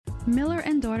Miller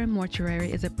and Daughter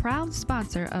Mortuary is a proud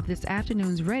sponsor of this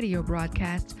afternoon's radio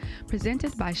broadcast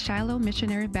presented by Shiloh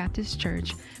Missionary Baptist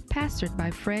Church, pastored by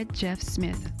Fred Jeff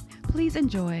Smith. Please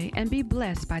enjoy and be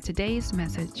blessed by today's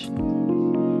message.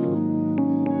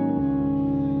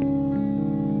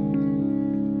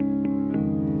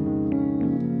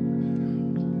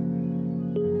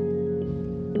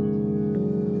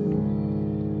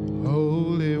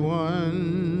 Holy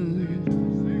One,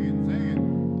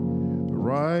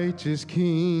 righteous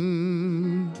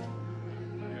King,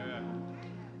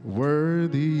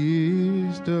 worthy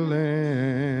is the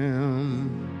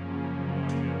Lamb.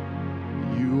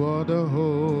 You are the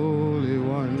Holy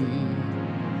One.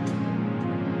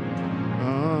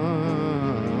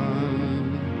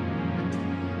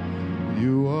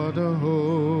 You are the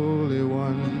Holy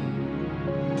One.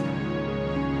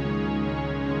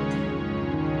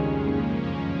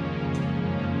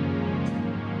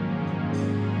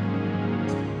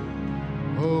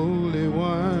 Holy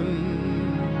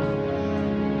One,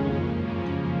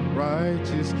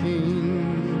 righteous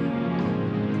King,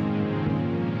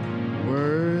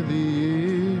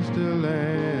 worthy is the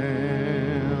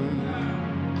Lamb.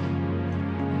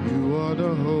 You are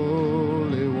the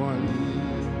Holy One.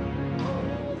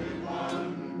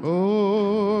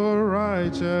 Oh,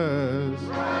 righteous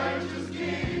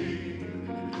King,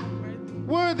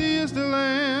 worthy is the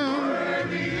Lamb.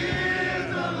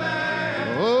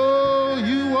 Oh,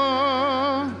 you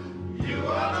are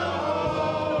the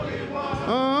Holy One.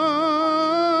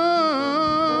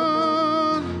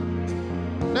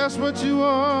 That's what you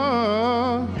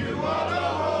are. You are the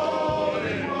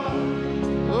Holy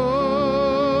One. Oh,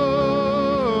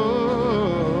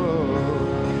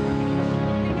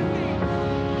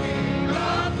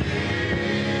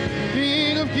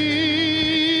 King of Kings,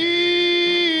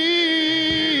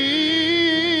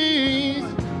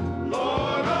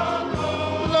 Lord of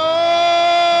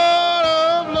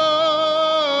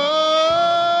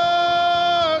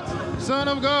Lords, Son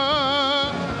of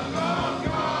God,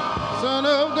 Son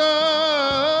of God.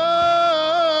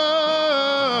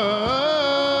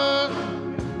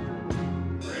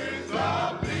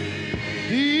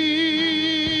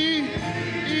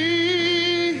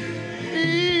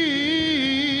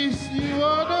 You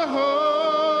are the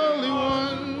Holy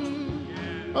One.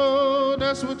 Oh,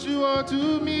 that's what you are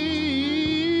to me.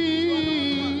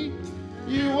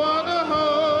 You are the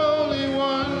Holy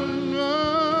One.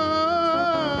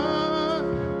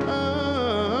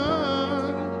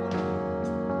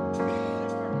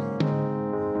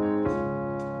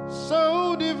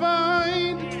 So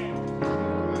divine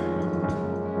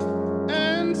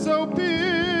and so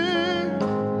pure,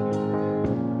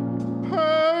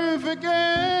 perfect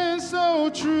and so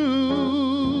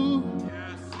true.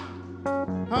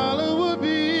 Hallowed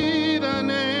be thy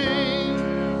name.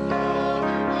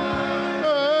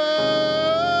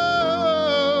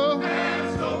 Oh,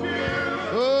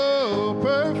 oh,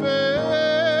 perfect.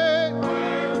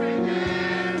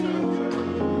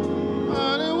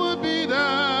 Hallowed be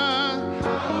thy name.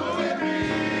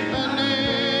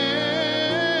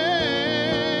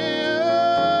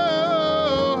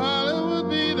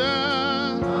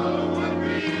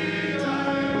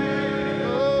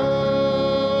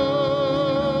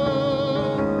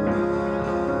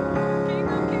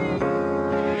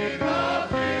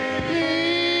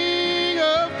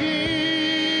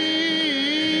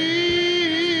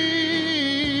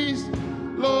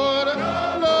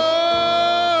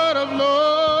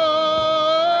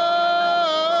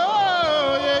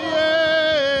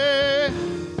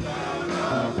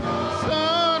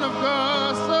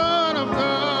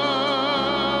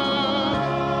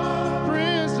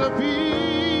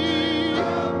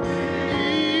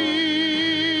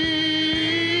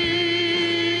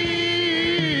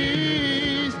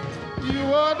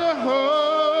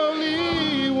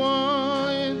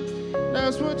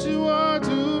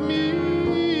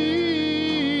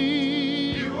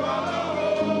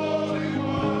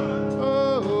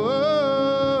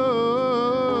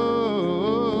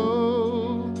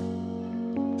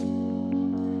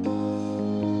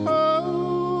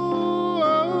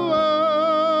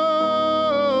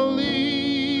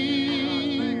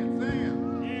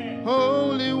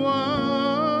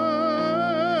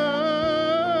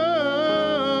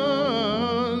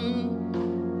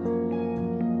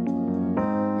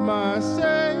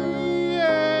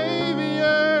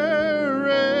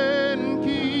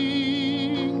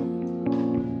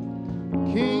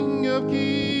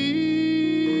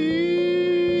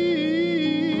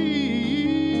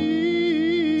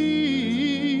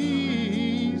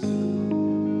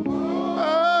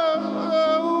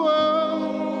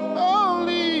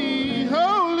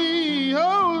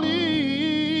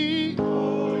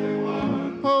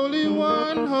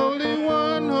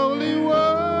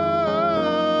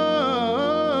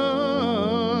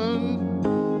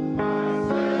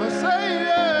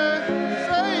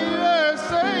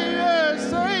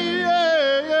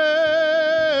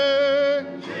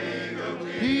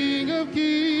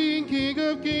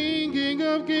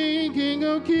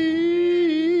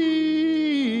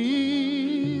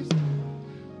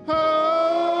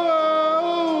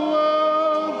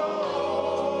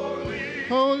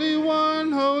 Holy One,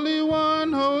 Holy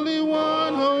One, Holy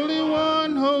One, Holy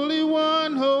One, Holy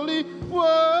One, Holy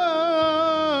One.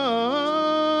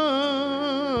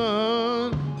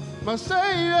 My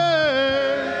Savior,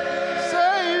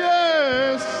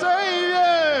 Savior,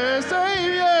 Savior,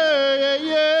 Savior,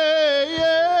 yeah,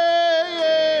 yeah,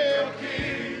 yeah.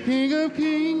 King of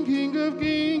Kings, King of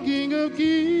Kings, King of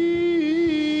Kings.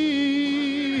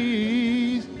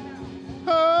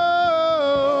 Oh,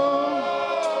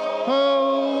 oh,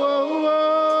 oh,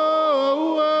 oh,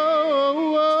 oh,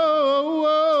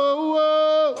 oh, oh.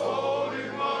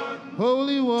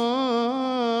 Holy One,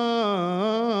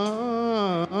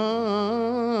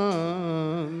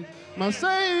 my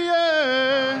Savior,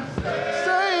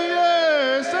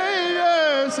 Savior,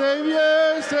 Savior,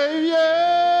 Savior, Savior,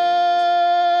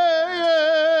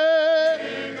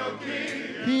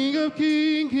 King of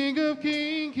King, King of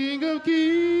King, King of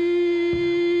Kings.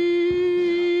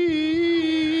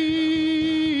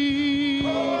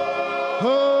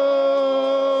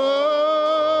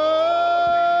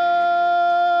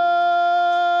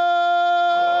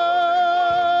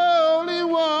 Holy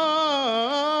One,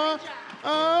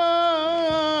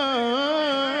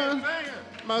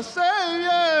 my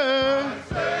Savior,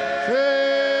 Savior,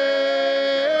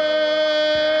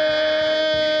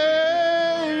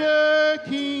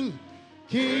 King,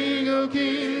 King of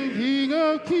Kings, King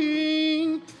of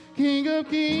Kings, King of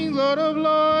Kings, Lord of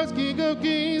Lords, King of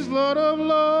Kings, Lord of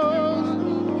Lords,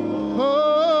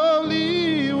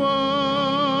 Holy One.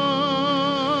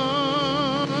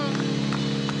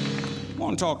 I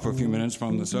want to talk for a few minutes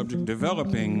from the subject,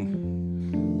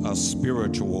 developing a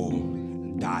spiritual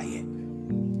diet.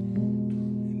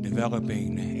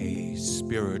 Developing a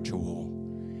spiritual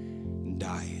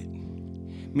diet.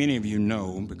 Many of you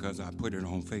know, because I put it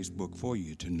on Facebook for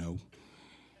you to know,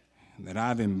 that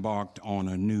I've embarked on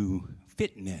a new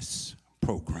fitness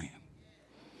program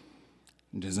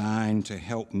designed to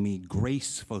help me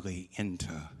gracefully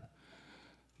enter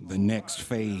the next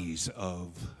phase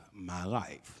of my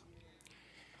life.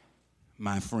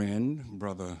 My friend,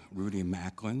 Brother Rudy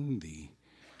Macklin, the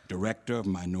Director of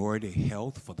Minority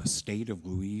Health for the state of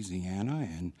Louisiana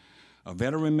and a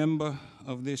veteran member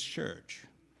of this church,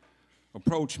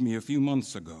 approached me a few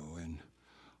months ago and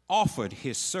offered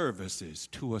his services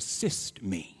to assist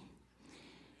me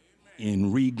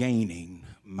in regaining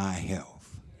my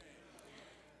health.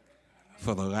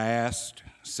 For the last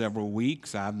several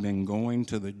weeks, I've been going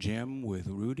to the gym with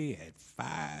Rudy at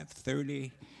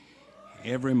 5:30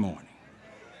 every morning.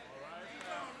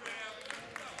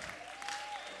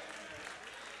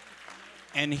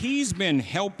 And he's been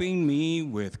helping me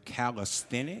with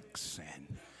calisthenics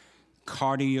and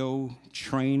cardio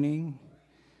training.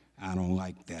 I don't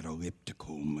like that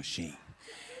elliptical machine.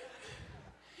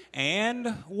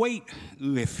 And weight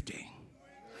lifting.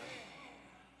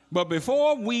 But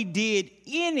before we did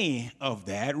any of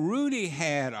that, Rudy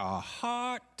had a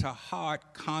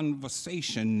heart-to-heart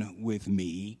conversation with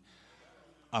me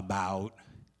about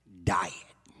diet.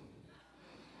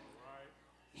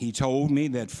 He told me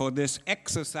that for this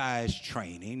exercise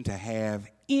training to have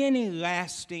any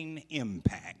lasting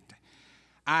impact,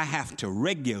 I have to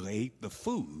regulate the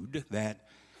food that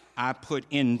I put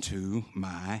into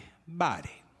my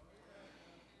body.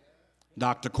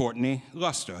 Dr. Courtney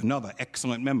Luster, another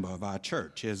excellent member of our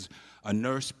church, is a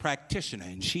nurse practitioner,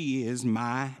 and she is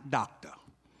my doctor.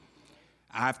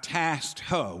 I've tasked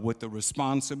her with the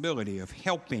responsibility of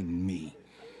helping me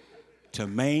to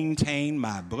maintain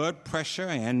my blood pressure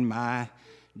and my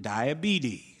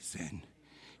diabetes. And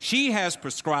she has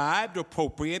prescribed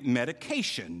appropriate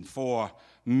medication for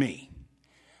me.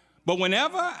 But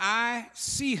whenever I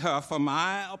see her for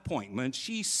my appointment,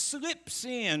 she slips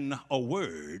in a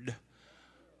word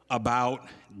about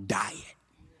diet,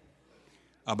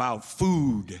 about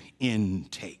food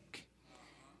intake.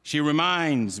 She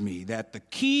reminds me that the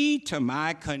key to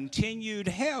my continued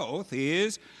health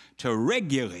is to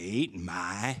regulate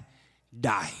my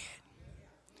diet.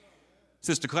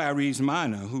 Sister Clarice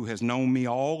Minor, who has known me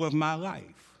all of my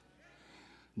life,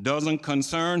 doesn't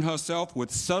concern herself with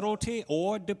subtlety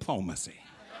or diplomacy.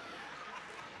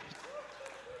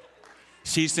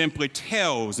 She simply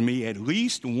tells me at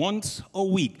least once a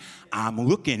week, I'm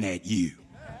looking at you,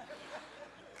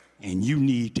 and you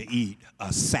need to eat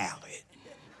a salad.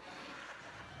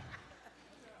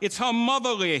 It's her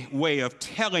motherly way of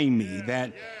telling me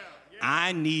that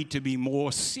I need to be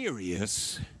more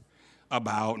serious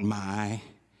about my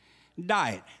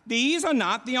diet. These are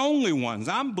not the only ones.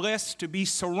 I'm blessed to be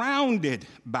surrounded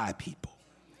by people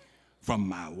from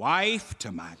my wife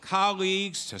to my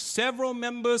colleagues to several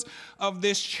members of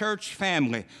this church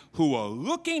family who are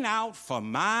looking out for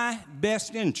my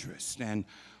best interest and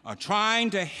are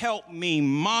trying to help me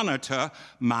monitor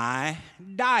my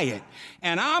diet.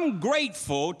 And I'm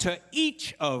grateful to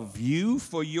each of you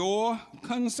for your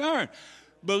concern.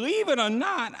 Believe it or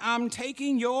not, I'm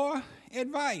taking your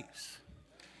advice.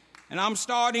 And I'm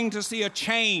starting to see a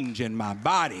change in my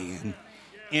body and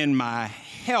in my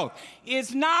health.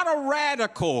 It's not a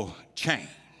radical change,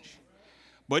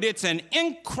 but it's an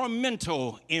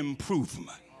incremental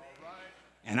improvement.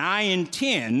 And I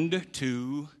intend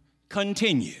to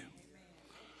continue.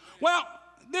 Well,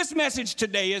 this message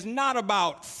today is not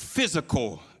about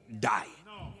physical diet,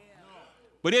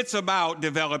 but it's about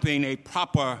developing a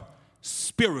proper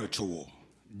spiritual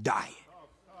diet.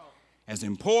 As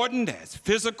important as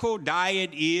physical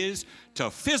diet is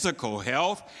to physical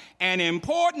health, an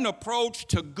important approach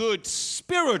to good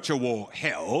spiritual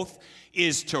health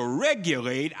is to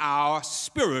regulate our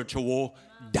spiritual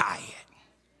diet.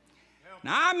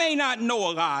 Now, I may not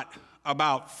know a lot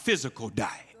about physical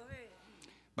diet,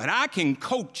 but I can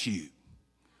coach you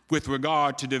with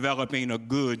regard to developing a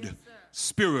good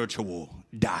spiritual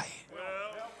diet.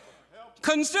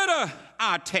 Consider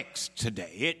our text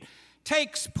today. It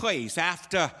takes place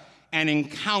after an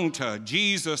encounter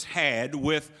Jesus had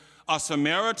with a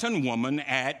Samaritan woman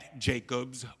at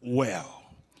Jacob's well.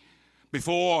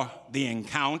 Before the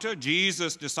encounter,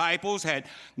 Jesus' disciples had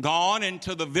gone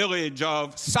into the village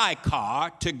of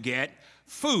Sychar to get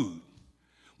food.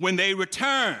 When they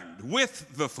returned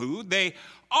with the food, they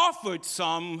offered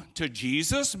some to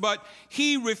Jesus, but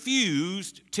he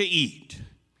refused to eat.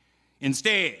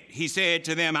 Instead, he said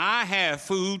to them, "I have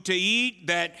food to eat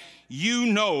that you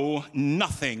know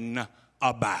nothing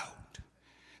about."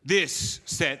 This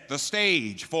set the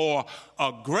stage for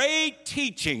a great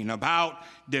teaching about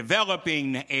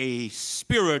developing a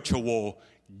spiritual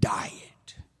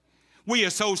diet. We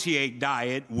associate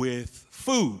diet with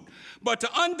food, but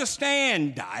to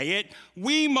understand diet,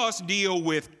 we must deal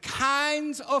with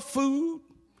kinds of food,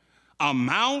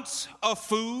 amounts of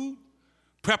food,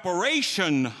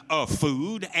 preparation of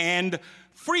food, and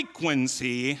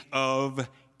frequency of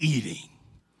eating.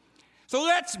 So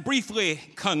let's briefly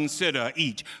consider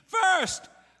each. First,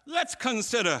 let's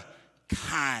consider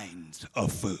kinds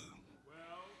of food.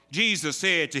 Jesus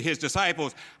said to his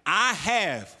disciples, "I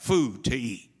have food to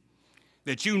eat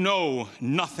that you know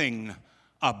nothing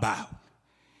about."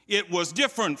 It was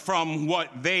different from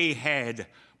what they had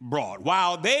brought.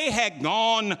 While they had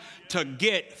gone to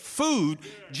get food,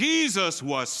 Jesus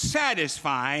was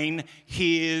satisfying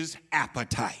his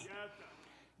appetite.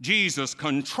 Jesus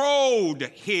controlled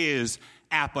his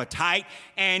appetite,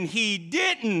 and he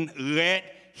didn't let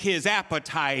his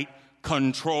appetite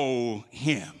control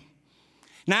him.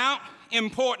 Now,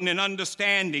 important in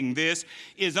understanding this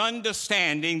is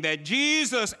understanding that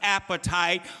Jesus'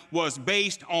 appetite was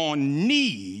based on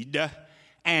need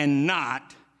and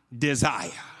not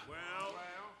desire.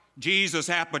 Jesus'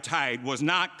 appetite was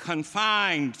not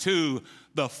confined to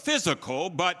the physical,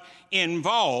 but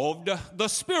involved the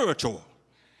spiritual.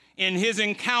 In his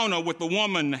encounter with the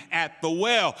woman at the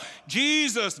well,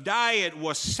 Jesus' diet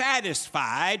was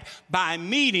satisfied by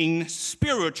meeting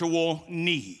spiritual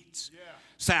needs.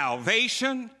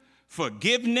 Salvation,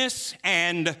 forgiveness,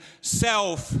 and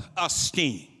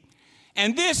self-esteem.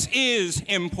 And this is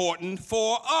important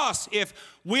for us if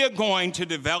we're going to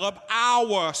develop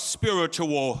our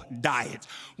spiritual diets.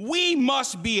 We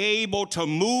must be able to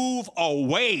move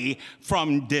away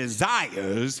from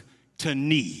desires to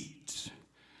needs.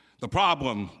 The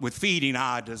problem with feeding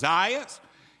our desires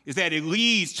is that it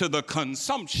leads to the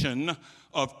consumption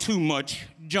of too much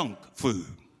junk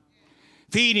food.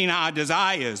 Feeding our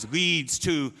desires leads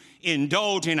to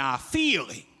indulging our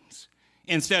feelings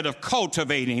instead of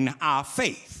cultivating our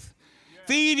faith.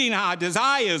 Feeding our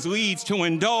desires leads to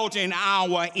indulging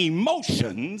our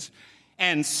emotions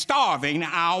and starving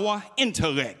our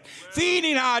intellect.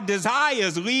 Feeding our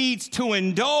desires leads to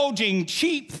indulging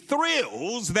cheap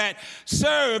thrills that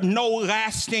serve no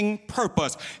lasting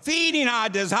purpose. Feeding our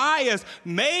desires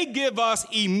may give us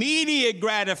immediate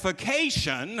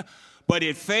gratification, but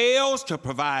it fails to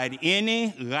provide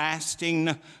any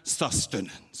lasting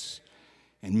sustenance.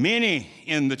 And many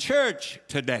in the church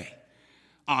today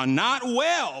are not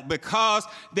well because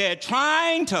they're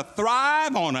trying to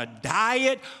thrive on a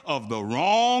diet of the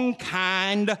wrong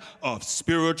kind of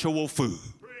spiritual food.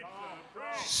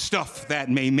 Stuff that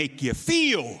may make you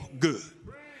feel good,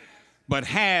 but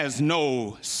has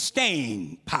no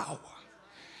staying power.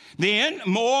 Then,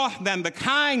 more than the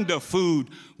kind of food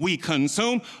we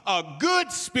consume, a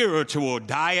good spiritual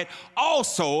diet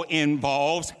also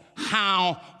involves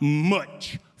how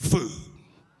much food.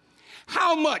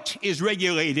 How much is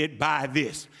regulated by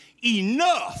this?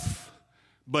 Enough,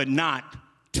 but not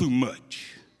too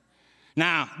much.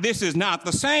 Now, this is not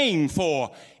the same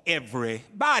for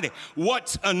everybody.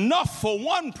 What's enough for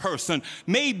one person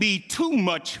may be too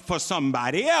much for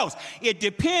somebody else. It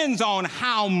depends on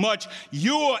how much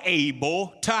you're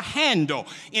able to handle.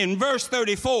 In verse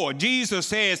 34, Jesus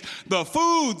says, the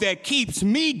food that keeps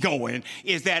me going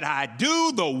is that I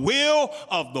do the will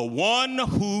of the one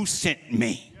who sent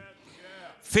me,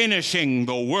 finishing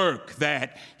the work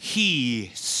that he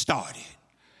started.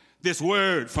 This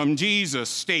word from Jesus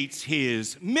states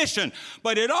his mission,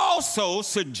 but it also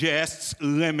suggests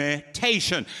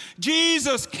limitation.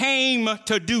 Jesus came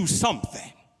to do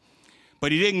something,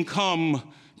 but he didn't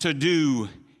come to do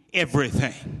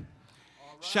everything.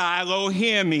 Shiloh,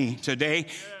 hear me today.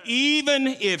 Even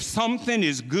if something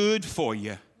is good for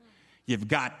you, you've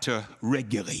got to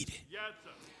regulate it.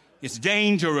 It's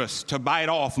dangerous to bite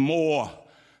off more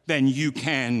than you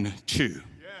can chew.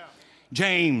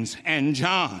 James and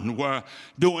John were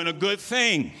doing a good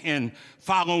thing in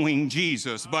following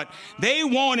Jesus, but they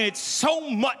wanted so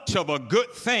much of a good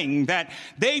thing that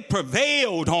they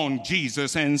prevailed on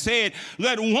Jesus and said,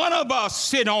 let one of us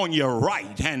sit on your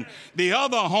right and the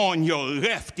other on your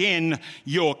left in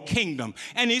your kingdom.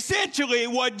 And essentially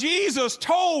what Jesus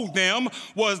told them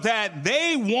was that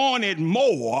they wanted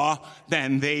more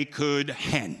than they could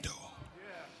handle.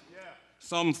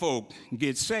 Some folk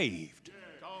get saved,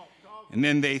 and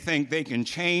then they think they can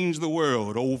change the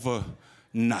world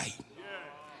overnight.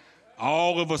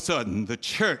 All of a sudden, the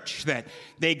church that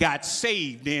they got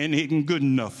saved in isn't good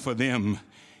enough for them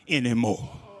anymore.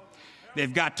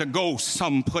 They've got to go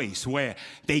someplace where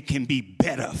they can be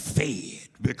better fed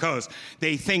because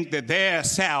they think that their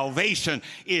salvation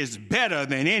is better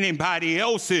than anybody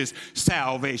else's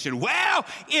salvation. Well,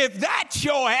 if that's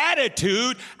your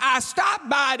attitude, I stopped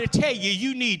by to tell you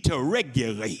you need to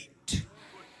regulate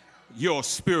your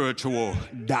spiritual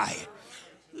diet.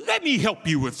 Let me help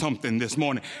you with something this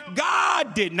morning.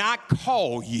 God did not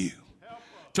call you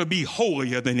to be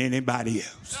holier than anybody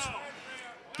else.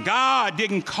 God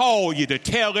didn't call you to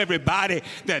tell everybody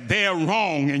that they're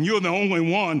wrong and you're the only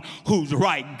one who's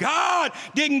right. God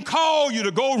didn't call you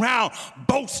to go around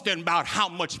boasting about how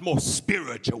much more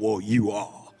spiritual you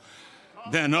are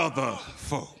than other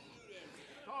folk.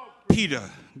 Peter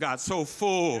got so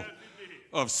full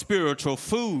of spiritual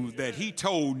food that he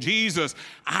told Jesus,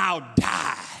 I'll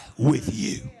die with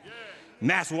you. And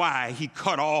that's why he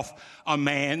cut off a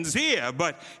man's ear.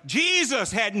 But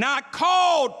Jesus had not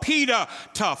called Peter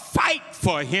to fight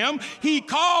for him. He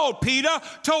called Peter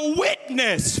to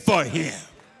witness for him.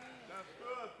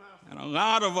 And a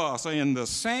lot of us are in the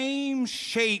same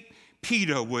shape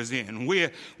Peter was in.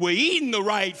 We're eating the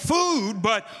right food,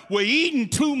 but we're eating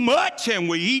too much and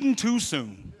we're eating too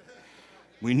soon.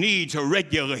 We need to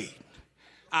regulate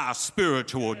our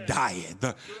spiritual diet.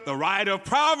 The writer of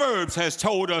Proverbs has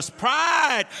told us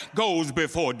pride goes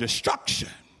before destruction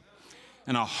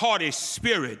and a haughty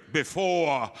spirit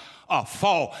before a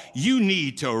fall. You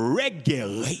need to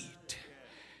regulate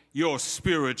your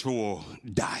spiritual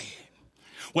diet.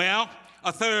 Well,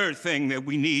 a third thing that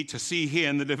we need to see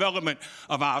here in the development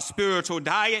of our spiritual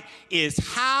diet is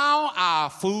how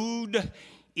our food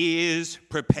is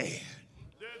prepared.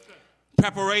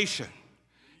 Preparation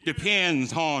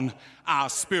depends on our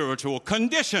spiritual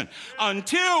condition.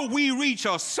 Until we reach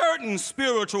a certain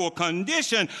spiritual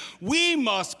condition, we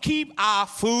must keep our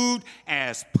food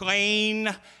as plain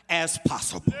as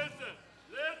possible.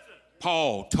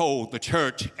 Paul told the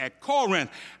church at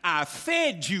Corinth, I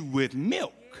fed you with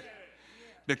milk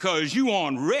because you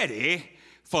aren't ready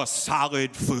for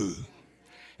solid food.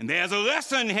 And there's a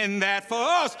lesson in that for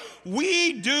us.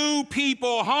 We do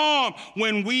people harm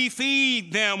when we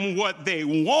feed them what they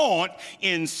want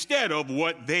instead of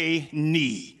what they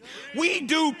need. We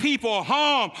do people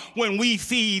harm when we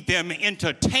feed them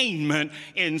entertainment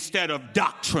instead of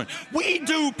doctrine. We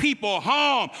do people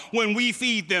harm when we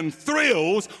feed them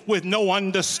thrills with no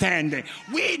understanding.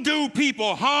 We do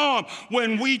people harm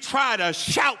when we try to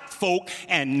shout folk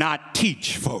and not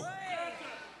teach folk.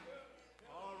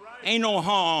 Ain't no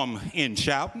harm in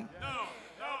shouting,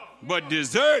 but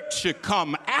dessert should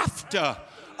come after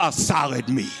a solid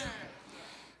meal.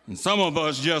 And some of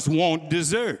us just want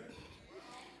dessert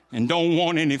and don't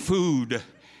want any food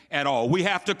at all. We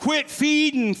have to quit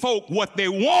feeding folk what they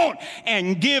want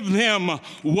and give them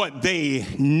what they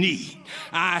need.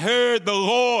 I heard the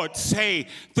Lord say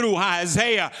through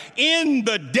Isaiah, in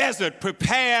the desert,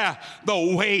 prepare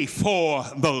the way for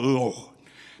the Lord.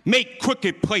 Make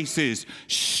crooked places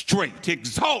straight.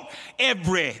 Exalt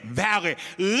every valley.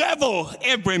 Level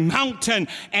every mountain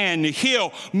and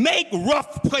hill. Make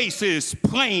rough places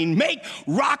plain. Make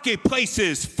rocky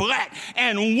places flat.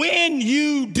 And when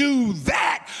you do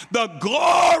that, the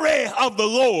glory of the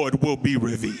Lord will be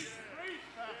revealed.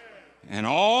 And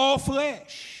all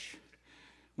flesh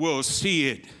will see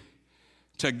it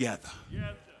together.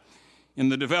 In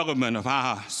the development of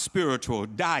our spiritual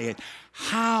diet,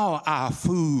 how our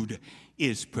food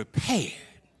is prepared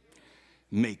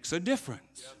makes a difference.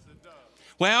 Yes, it does.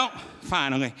 Well,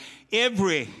 finally,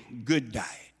 every good diet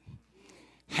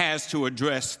has to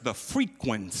address the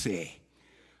frequency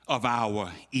of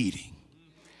our eating.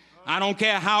 I don't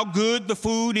care how good the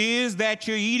food is that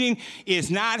you're eating, it's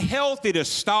not healthy to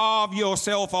starve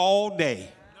yourself all day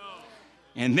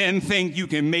and then think you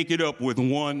can make it up with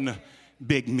one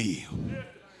big meal.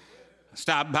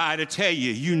 Stop by to tell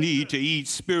you, you need to eat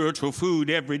spiritual food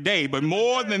every day. But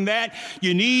more than that,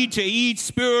 you need to eat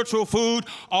spiritual food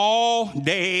all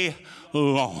day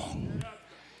long.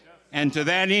 And to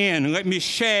that end, let me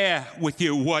share with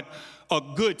you what a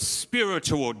good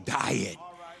spiritual diet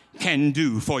can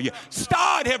do for you.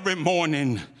 Start every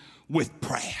morning with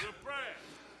prayer.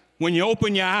 When you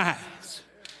open your eyes,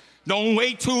 don't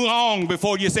wait too long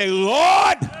before you say,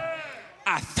 Lord,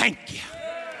 I thank you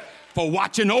for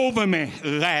watching over me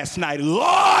last night.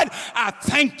 Lord, I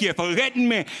thank you for letting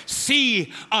me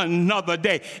see another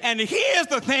day. And here's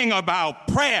the thing about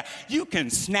prayer. You can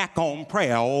snack on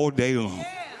prayer all day long.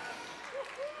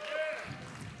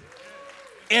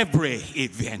 Every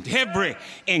event, every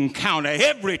encounter,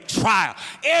 every trial,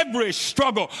 every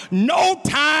struggle, no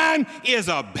time is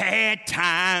a bad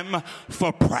time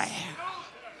for prayer.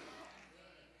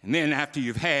 And then after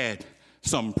you've had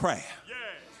some prayer,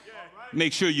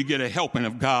 make sure you get a helping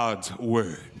of God's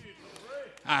word.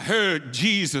 I heard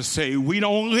Jesus say, we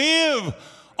don't live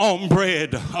on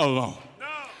bread alone,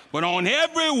 but on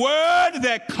every word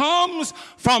that comes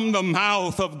from the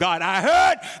mouth of God. I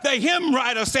heard the hymn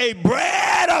writer say,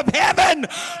 bread of heaven,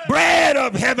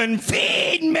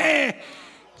 feed me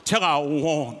till I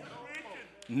want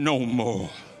no more.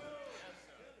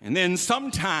 And then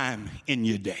sometime in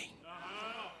your day,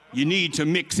 you need to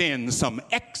mix in some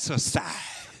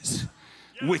exercise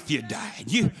with your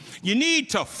diet. You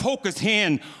need to focus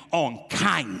in on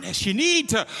kindness. You need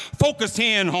to focus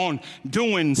in on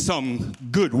doing some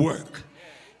good work.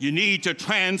 You need to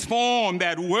transform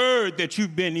that word that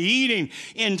you've been eating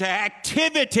into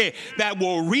activity that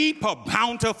will reap a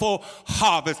bountiful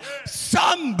harvest.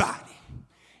 Somebody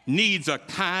needs a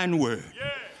kind word.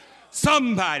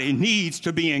 Somebody needs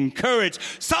to be encouraged.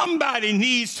 Somebody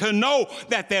needs to know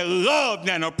that they're loved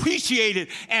and appreciated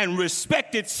and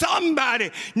respected.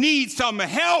 Somebody needs some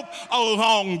help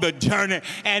along the journey.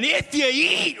 And if you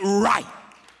eat right,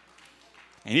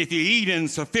 and if you eat in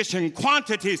sufficient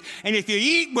quantities, and if you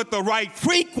eat with the right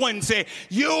frequency,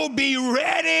 you'll be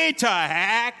ready to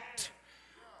act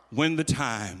when the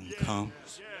time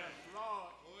comes.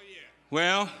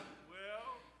 Well,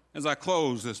 as I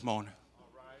close this morning,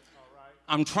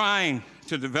 I'm trying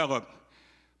to develop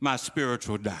my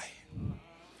spiritual diet.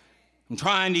 I'm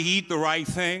trying to eat the right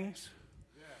things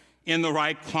in the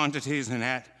right quantities and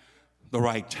at the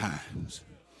right times.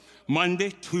 Monday,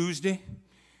 Tuesday,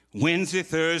 Wednesday,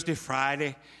 Thursday,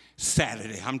 Friday,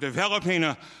 Saturday. I'm developing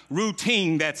a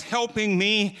routine that's helping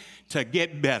me to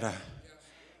get better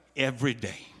every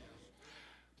day.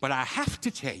 But I have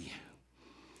to tell you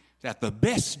that the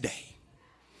best day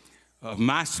of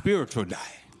my spiritual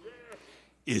diet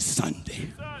is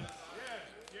Sunday.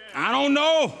 I don't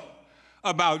know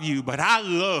about you, but I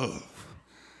love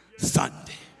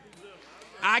Sunday.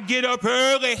 I get up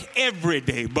early every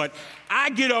day, but I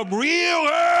get up real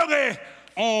early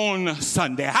on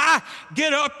Sunday. I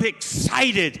get up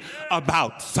excited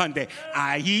about Sunday.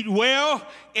 I eat well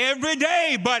every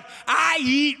day, but I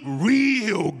eat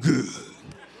real good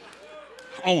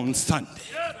on Sunday.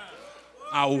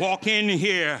 I walk in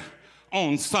here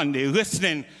on Sunday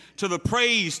listening to the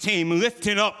praise team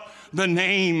lifting up the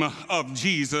name of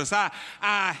Jesus.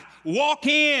 I walk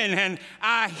in and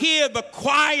I hear the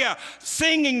choir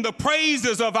singing the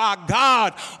praises of our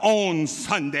God on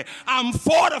Sunday. I'm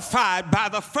fortified by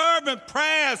the fervent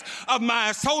prayers of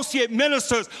my associate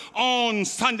ministers on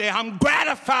Sunday. I'm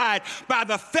gratified by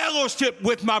the fellowship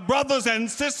with my brothers and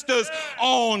sisters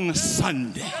on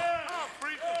Sunday.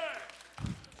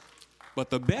 But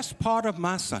the best part of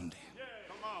my Sunday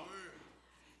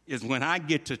is when I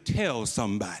get to tell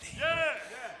somebody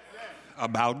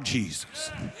about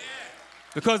Jesus.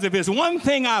 Because if it's one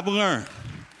thing I've learned,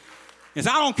 is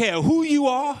I don't care who you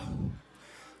are,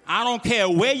 I don't care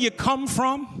where you come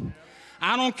from,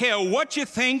 I don't care what you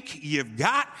think you've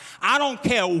got, I don't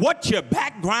care what your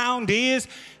background is,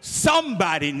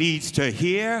 somebody needs to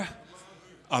hear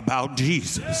about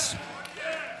Jesus.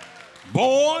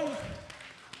 Born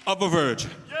of a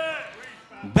virgin,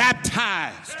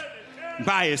 baptized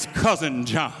by his cousin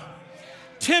John,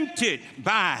 tempted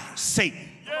by Satan,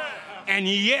 and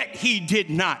yet he did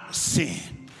not sin.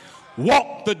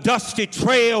 Walked the dusty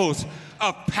trails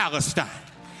of Palestine,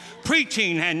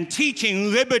 preaching and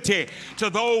teaching liberty to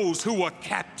those who were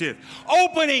captive,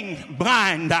 opening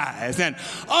blind eyes and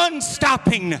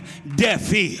unstopping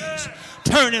deaf ears,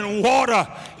 turning water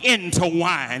into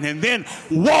wine, and then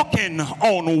walking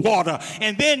on water,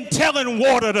 and then telling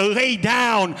water to lay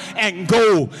down and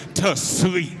go to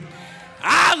sleep.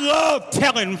 I love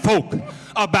telling folk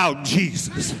about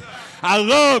Jesus. I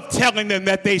love telling them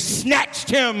that they snatched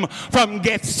him from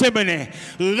Gethsemane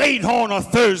late on a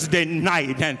Thursday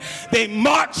night, and they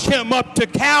marched him up to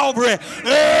Calvary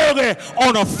early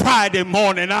on a Friday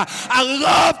morning. I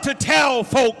love to tell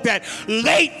folk that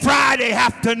late Friday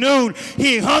afternoon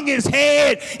he hung his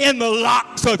head in the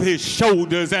locks of his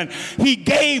shoulders and he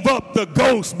gave up the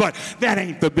ghost, but that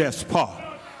ain't the best part.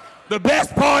 The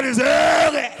best part is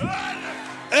early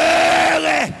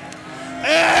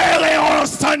on a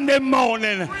Sunday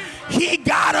morning, he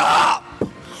got up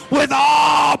with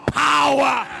all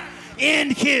power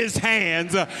in his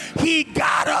hands. He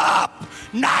got up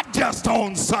not just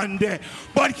on Sunday,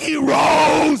 but he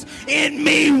rose in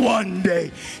me one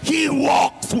day. He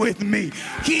walks with me.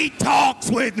 He talks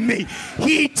with me.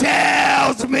 He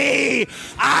tells me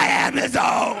I am his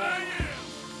own.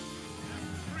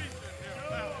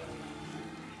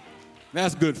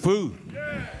 That's good food.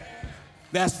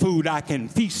 That's food I can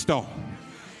feast on.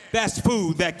 That's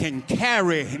food that can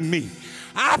carry me.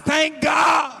 I thank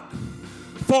God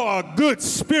for a good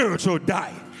spiritual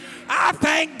diet. I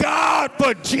thank God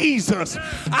for Jesus.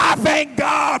 I thank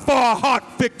God for a heart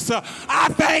fixer. I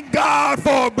thank God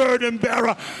for a burden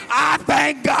bearer. I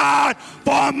thank God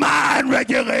for a mind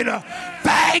regulator.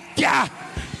 Thank you.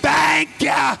 Thank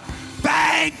you.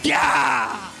 Thank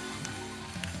you.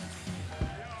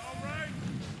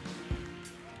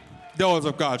 Doors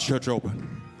of God's church open.